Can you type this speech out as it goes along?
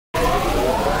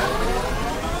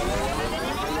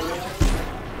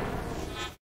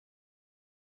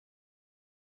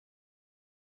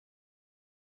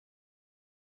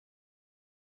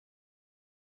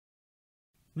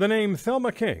The name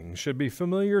Thelma King should be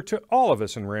familiar to all of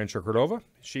us in Rancho Cordova.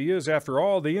 She is, after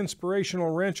all, the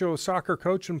inspirational Rancho soccer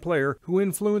coach and player who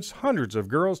influenced hundreds of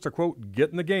girls to, quote,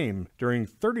 get in the game during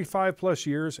 35-plus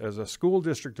years as a school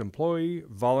district employee,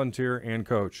 volunteer, and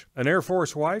coach. An Air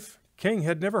Force wife, King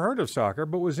had never heard of soccer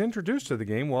but was introduced to the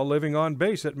game while living on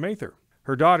base at Mather.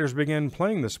 Her daughters began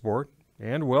playing the sport,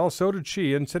 and, well, so did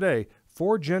she, and today,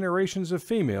 4 generations of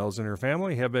females in her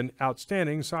family have been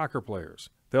outstanding soccer players.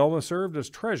 Thelma served as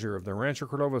treasurer of the Rancho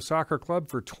Cordova Soccer Club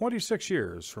for 26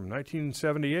 years, from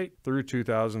 1978 through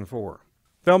 2004.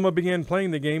 Thelma began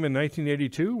playing the game in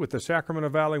 1982 with the Sacramento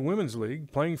Valley Women's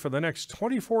League, playing for the next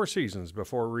 24 seasons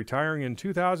before retiring in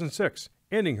 2006,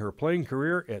 ending her playing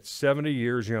career at 70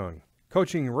 years young.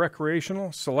 Coaching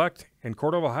recreational, select, and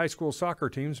Cordova high school soccer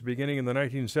teams beginning in the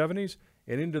 1970s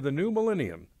and into the new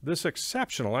millennium, this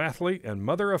exceptional athlete and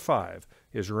mother of 5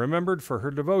 is remembered for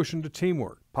her devotion to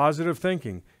teamwork, positive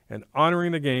thinking, and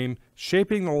honoring the game,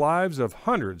 shaping the lives of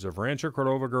hundreds of Rancho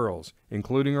Cordova girls,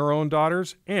 including her own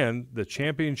daughters and the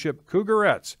championship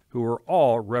Cougarettes, who were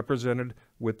all represented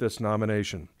with this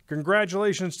nomination.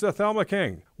 Congratulations to Thelma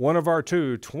King, one of our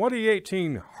 2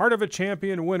 2018 Heart of a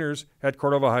Champion winners at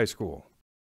Cordova High School.